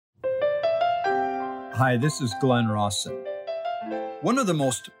Hi, this is Glenn Rawson. One of the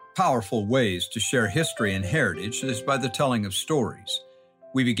most powerful ways to share history and heritage is by the telling of stories.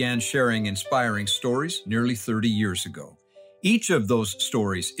 We began sharing inspiring stories nearly 30 years ago. Each of those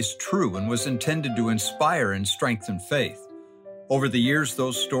stories is true and was intended to inspire and strengthen faith. Over the years,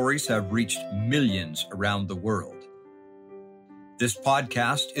 those stories have reached millions around the world. This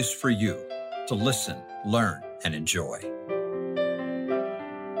podcast is for you to listen, learn, and enjoy.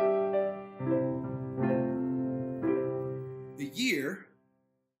 The year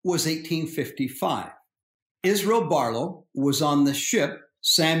was 1855. Israel Barlow was on the ship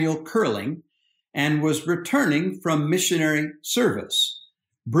Samuel Curling and was returning from missionary service,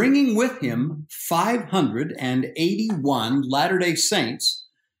 bringing with him 581 Latter-day Saints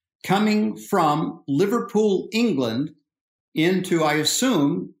coming from Liverpool, England, into, I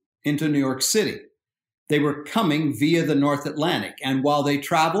assume, into New York City. They were coming via the North Atlantic, and while they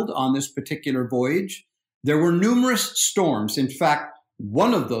traveled on this particular voyage, there were numerous storms. In fact,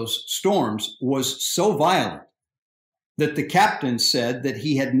 one of those storms was so violent that the captain said that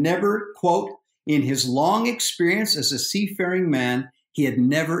he had never, quote, in his long experience as a seafaring man, he had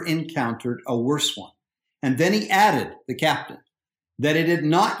never encountered a worse one. And then he added, the captain, that it had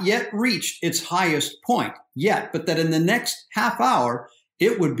not yet reached its highest point yet, but that in the next half hour,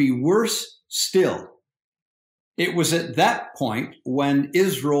 it would be worse still. It was at that point when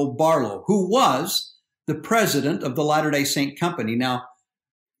Israel Barlow, who was the president of the Latter-day Saint Company. Now,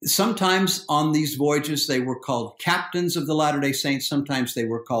 sometimes on these voyages, they were called captains of the Latter-day Saints. Sometimes they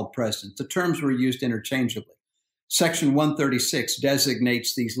were called presidents. The terms were used interchangeably. Section 136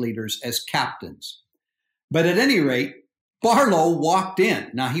 designates these leaders as captains. But at any rate, Barlow walked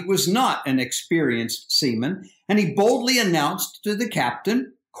in. Now, he was not an experienced seaman, and he boldly announced to the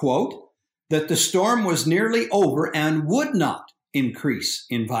captain, quote, that the storm was nearly over and would not increase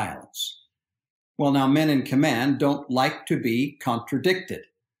in violence. Well, now, men in command don't like to be contradicted.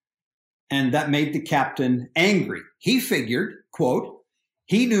 And that made the captain angry. He figured, quote,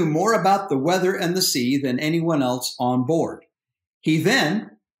 he knew more about the weather and the sea than anyone else on board. He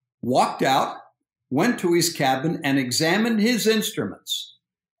then walked out, went to his cabin, and examined his instruments.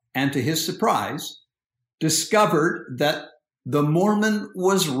 And to his surprise, discovered that the Mormon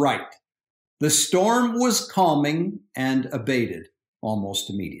was right. The storm was calming and abated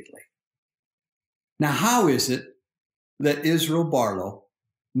almost immediately. Now, how is it that Israel Barlow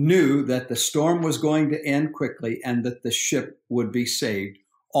knew that the storm was going to end quickly and that the ship would be saved,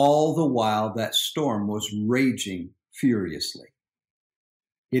 all the while that storm was raging furiously?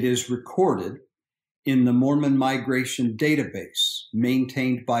 It is recorded in the Mormon Migration Database,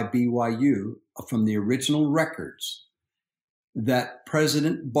 maintained by BYU from the original records, that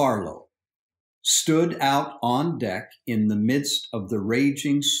President Barlow stood out on deck in the midst of the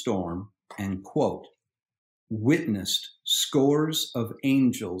raging storm and, quote, witnessed scores of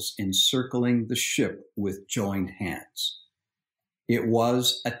angels encircling the ship with joined hands. It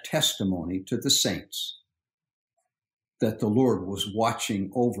was a testimony to the saints that the Lord was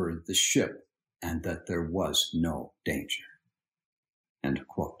watching over the ship and that there was no danger. End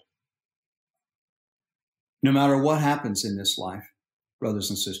quote. No matter what happens in this life, brothers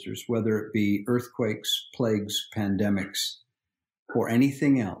and sisters, whether it be earthquakes, plagues, pandemics, or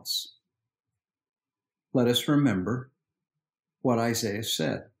anything else, let us remember what Isaiah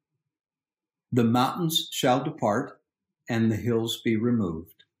said. The mountains shall depart and the hills be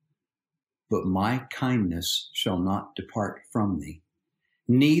removed, but my kindness shall not depart from thee.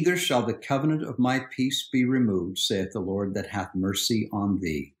 Neither shall the covenant of my peace be removed, saith the Lord that hath mercy on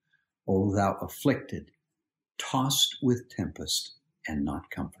thee, O thou afflicted, tossed with tempest, and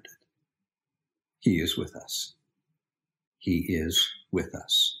not comforted. He is with us. He is with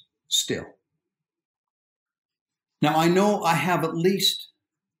us still. Now, I know I have at least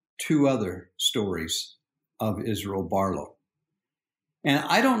two other stories of Israel Barlow. And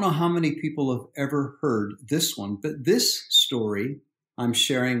I don't know how many people have ever heard this one, but this story I'm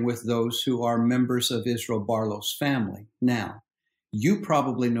sharing with those who are members of Israel Barlow's family. Now, you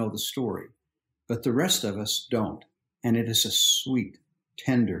probably know the story, but the rest of us don't. And it is a sweet,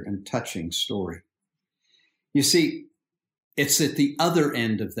 tender, and touching story. You see, it's at the other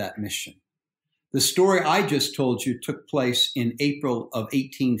end of that mission. The story I just told you took place in April of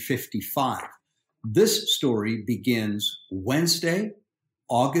 1855. This story begins Wednesday,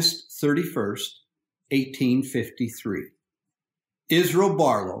 August 31st, 1853. Israel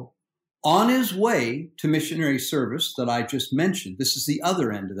Barlow, on his way to missionary service that I just mentioned, this is the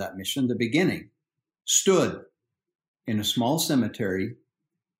other end of that mission, the beginning, stood in a small cemetery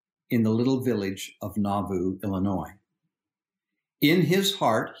in the little village of Nauvoo, Illinois. In his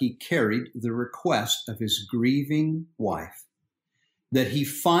heart, he carried the request of his grieving wife that he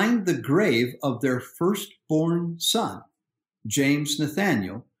find the grave of their firstborn son, James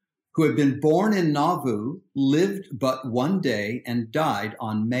Nathaniel, who had been born in Nauvoo, lived but one day, and died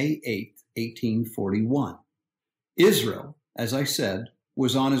on May 8th, 1841. Israel, as I said,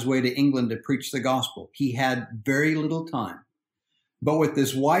 was on his way to England to preach the gospel. He had very little time. But with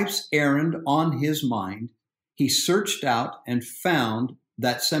his wife's errand on his mind, he searched out and found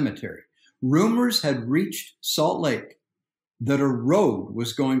that cemetery. Rumors had reached Salt Lake that a road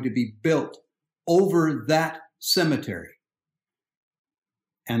was going to be built over that cemetery.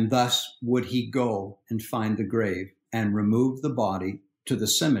 And thus would he go and find the grave and remove the body to the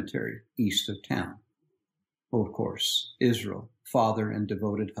cemetery east of town. Well, of course, Israel, father and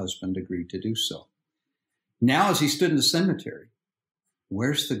devoted husband, agreed to do so. Now, as he stood in the cemetery,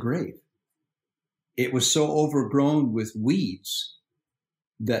 where's the grave? It was so overgrown with weeds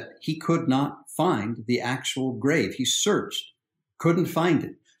that he could not find the actual grave. He searched, couldn't find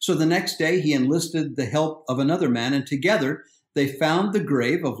it. So the next day he enlisted the help of another man, and together they found the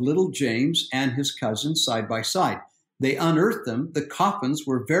grave of little James and his cousin side by side. They unearthed them. The coffins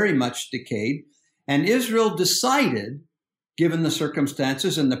were very much decayed, and Israel decided, given the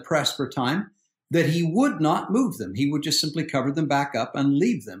circumstances and the press for time, that he would not move them. He would just simply cover them back up and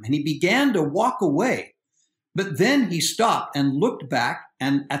leave them. And he began to walk away. But then he stopped and looked back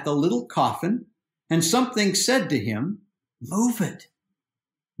and at the little coffin, and something said to him, "Move it,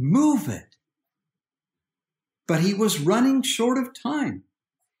 move it." But he was running short of time.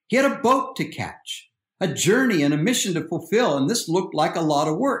 He had a boat to catch, a journey and a mission to fulfill, and this looked like a lot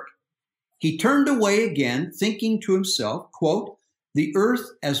of work. He turned away again, thinking to himself, quote, "The earth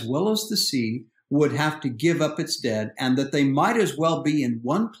as well as the sea would have to give up its dead, and that they might as well be in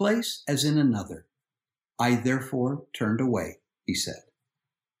one place as in another. I therefore turned away," he said,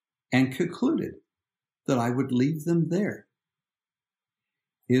 and concluded that I would leave them there.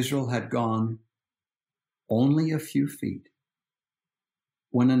 Israel had gone only a few feet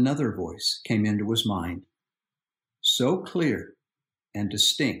when another voice came into his mind, so clear and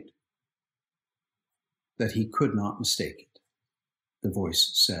distinct that he could not mistake it. The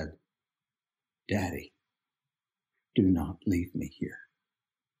voice said, "Daddy, do not leave me here."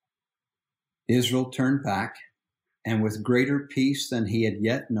 Israel turned back, and with greater peace than he had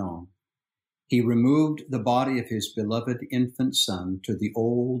yet known, he removed the body of his beloved infant son to the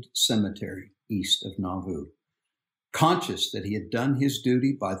old cemetery east of Nauvoo, conscious that he had done his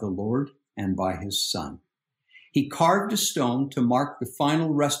duty by the Lord and by his son. He carved a stone to mark the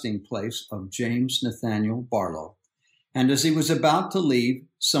final resting place of James Nathaniel Barlow, and as he was about to leave,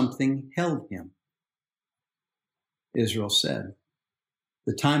 something held him. Israel said,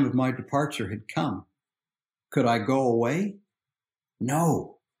 "The time of my departure had come. Could I go away?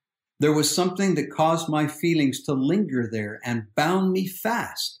 No. There was something that caused my feelings to linger there and bound me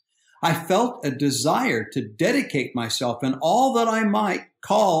fast. I felt a desire to dedicate myself and all that I might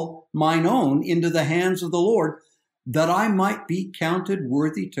call mine own into the hands of the Lord, that I might be counted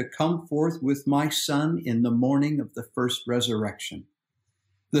worthy to come forth with my son in the morning of the first resurrection.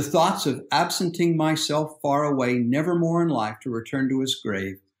 The thoughts of absenting myself far away, never more in life to return to his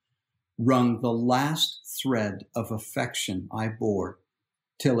grave, wrung the last thread of affection I bore,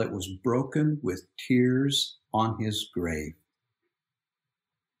 till it was broken with tears on his grave."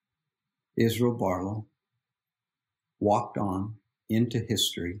 Israel Barlow walked on into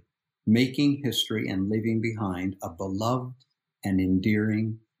history, making history and leaving behind a beloved and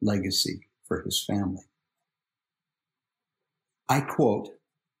endearing legacy for his family. I quote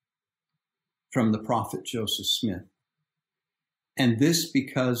from the prophet Joseph Smith, and this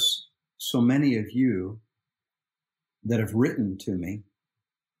because so many of you that have written to me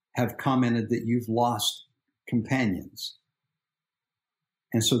have commented that you've lost companions.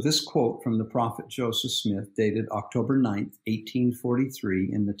 And so this quote from the prophet Joseph Smith, dated October 9th, 1843,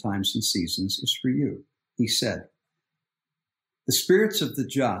 in the Times and Seasons, is for you. He said, "The spirits of the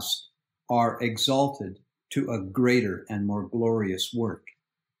just are exalted to a greater and more glorious work.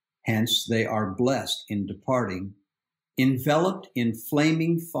 Hence they are blessed in departing. Enveloped in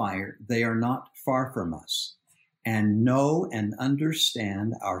flaming fire, they are not far from us, and know and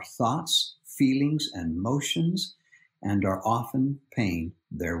understand our thoughts, feelings, and motions, and are often pained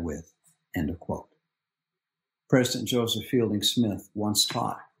therewith." End of quote. President Joseph Fielding Smith once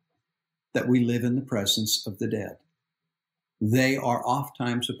taught that we live in the presence of the dead. They are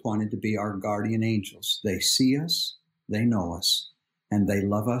oftentimes appointed to be our guardian angels. They see us, they know us, and they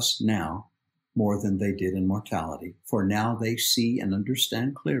love us now more than they did in mortality. For now they see and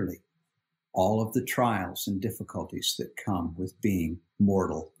understand clearly all of the trials and difficulties that come with being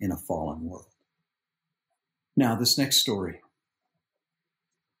mortal in a fallen world. Now, this next story.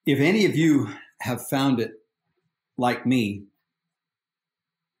 If any of you have found it, like me,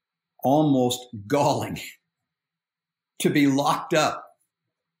 almost galling to be locked up,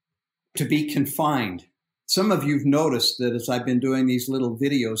 to be confined. Some of you've noticed that as I've been doing these little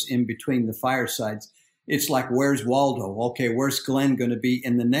videos in between the firesides, it's like, where's Waldo? Okay, where's Glenn going to be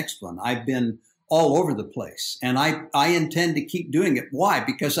in the next one? I've been all over the place, and I intend to keep doing it. Why?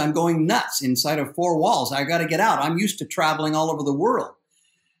 Because I'm going nuts inside of four walls. I got to get out. I'm used to traveling all over the world,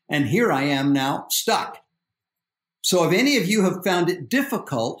 and here I am now stuck. So if any of you have found it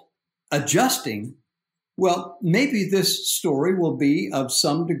difficult adjusting, well, maybe this story will be of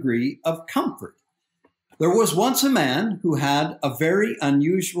some degree of comfort. There was once a man who had a very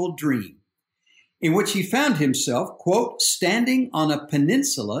unusual dream in which he found himself, quote, standing on a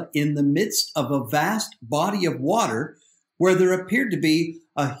peninsula in the midst of a vast body of water where there appeared to be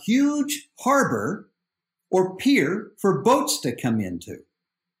a huge harbor or pier for boats to come into.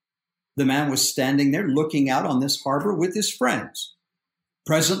 The man was standing there looking out on this harbor with his friends.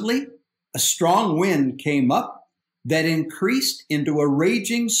 Presently, a strong wind came up that increased into a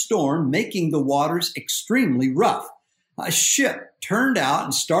raging storm, making the waters extremely rough. A ship turned out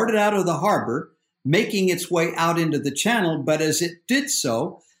and started out of the harbor, making its way out into the channel. But as it did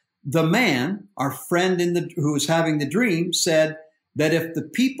so, the man, our friend who was having the dream, said that if the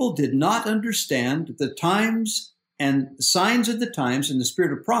people did not understand the times and signs of the times and the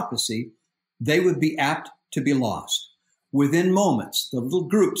spirit of prophecy, they would be apt to be lost. Within moments, the little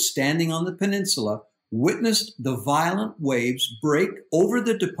group standing on the peninsula witnessed the violent waves break over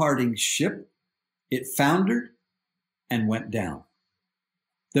the departing ship. It foundered and went down.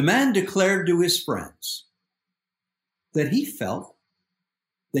 The man declared to his friends that he felt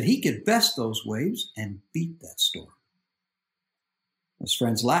that he could best those waves and beat that storm. His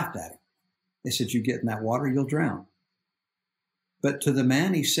friends laughed at him. They said, you get in that water, you'll drown. But to the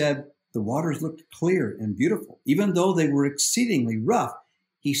man, he said, the waters looked clear and beautiful. Even though they were exceedingly rough,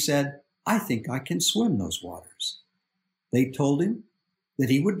 he said, I think I can swim those waters. They told him that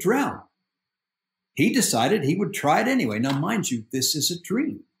he would drown. He decided he would try it anyway. Now, mind you, this is a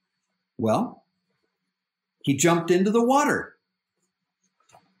dream. Well, he jumped into the water.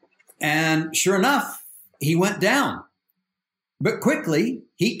 And sure enough, he went down. But quickly,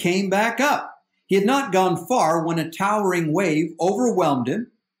 he came back up. He had not gone far when a towering wave overwhelmed him,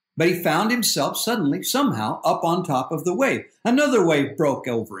 but he found himself suddenly, somehow, up on top of the wave. Another wave broke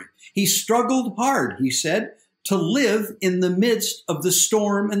over him. He struggled hard, he said, to live in the midst of the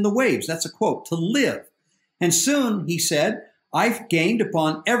storm and the waves. That's a quote, to live. And soon, he said, I've gained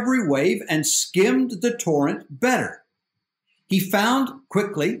upon every wave and skimmed the torrent better. He found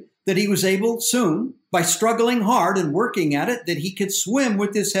quickly that he was able soon, by struggling hard and working at it, that he could swim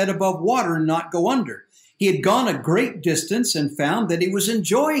with his head above water and not go under. He had gone a great distance and found that he was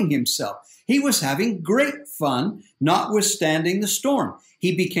enjoying himself. He was having great fun, notwithstanding the storm.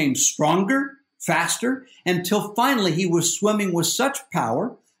 He became stronger, faster, until finally he was swimming with such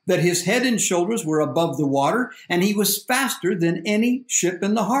power that his head and shoulders were above the water, and he was faster than any ship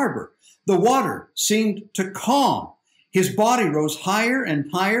in the harbor. The water seemed to calm. His body rose higher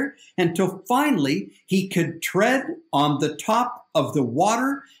and higher until finally he could tread on the top of the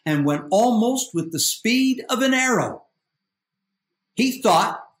water and went almost with the speed of an arrow. He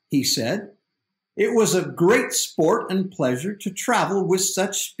thought, he said, it was a great sport and pleasure to travel with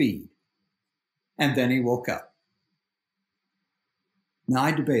such speed. And then he woke up. Now,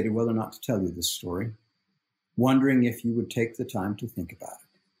 I debated whether or not to tell you this story, wondering if you would take the time to think about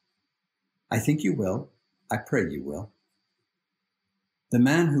it. I think you will. I pray you will. The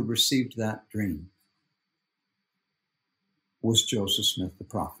man who received that dream was Joseph Smith the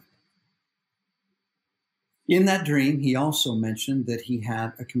prophet. In that dream, he also mentioned that he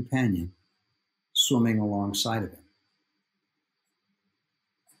had a companion swimming alongside of him,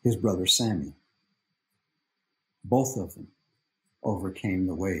 his brother Samuel. Both of them overcame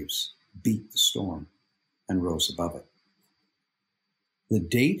the waves, beat the storm, and rose above it. The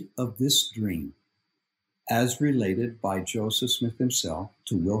date of this dream, as related by Joseph Smith himself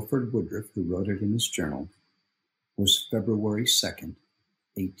to Wilford Woodruff, who wrote it in his journal, was February 2nd,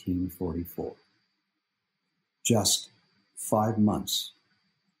 1844. Just 5 months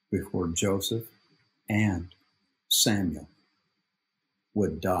before Joseph and Samuel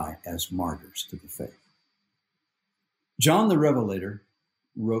would die as martyrs to the faith. John the Revelator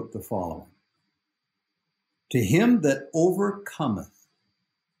wrote the following: To him that overcometh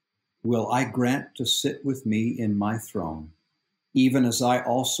will I grant to sit with me in my throne, even as I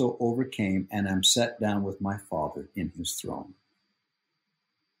also overcame and am set down with my Father in his throne.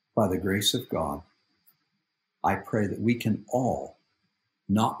 By the grace of God, I pray that we can all,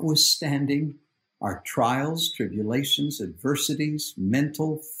 notwithstanding our trials, tribulations, adversities,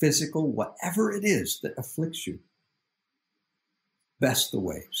 mental, physical, whatever it is that afflicts you, best the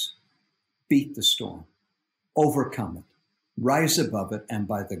waves, beat the storm, overcome it, rise above it, and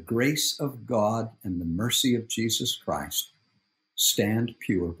by the grace of God and the mercy of Jesus Christ, stand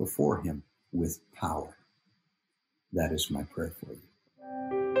pure before him with power. That is my prayer for you.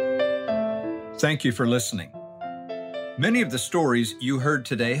 Thank you for listening. Many of the stories you heard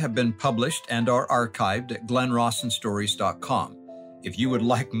today have been published and are archived at glenrossenstories.com. If you would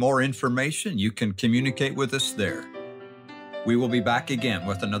like more information, you can communicate with us there. We will be back again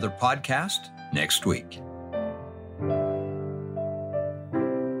with another podcast next week.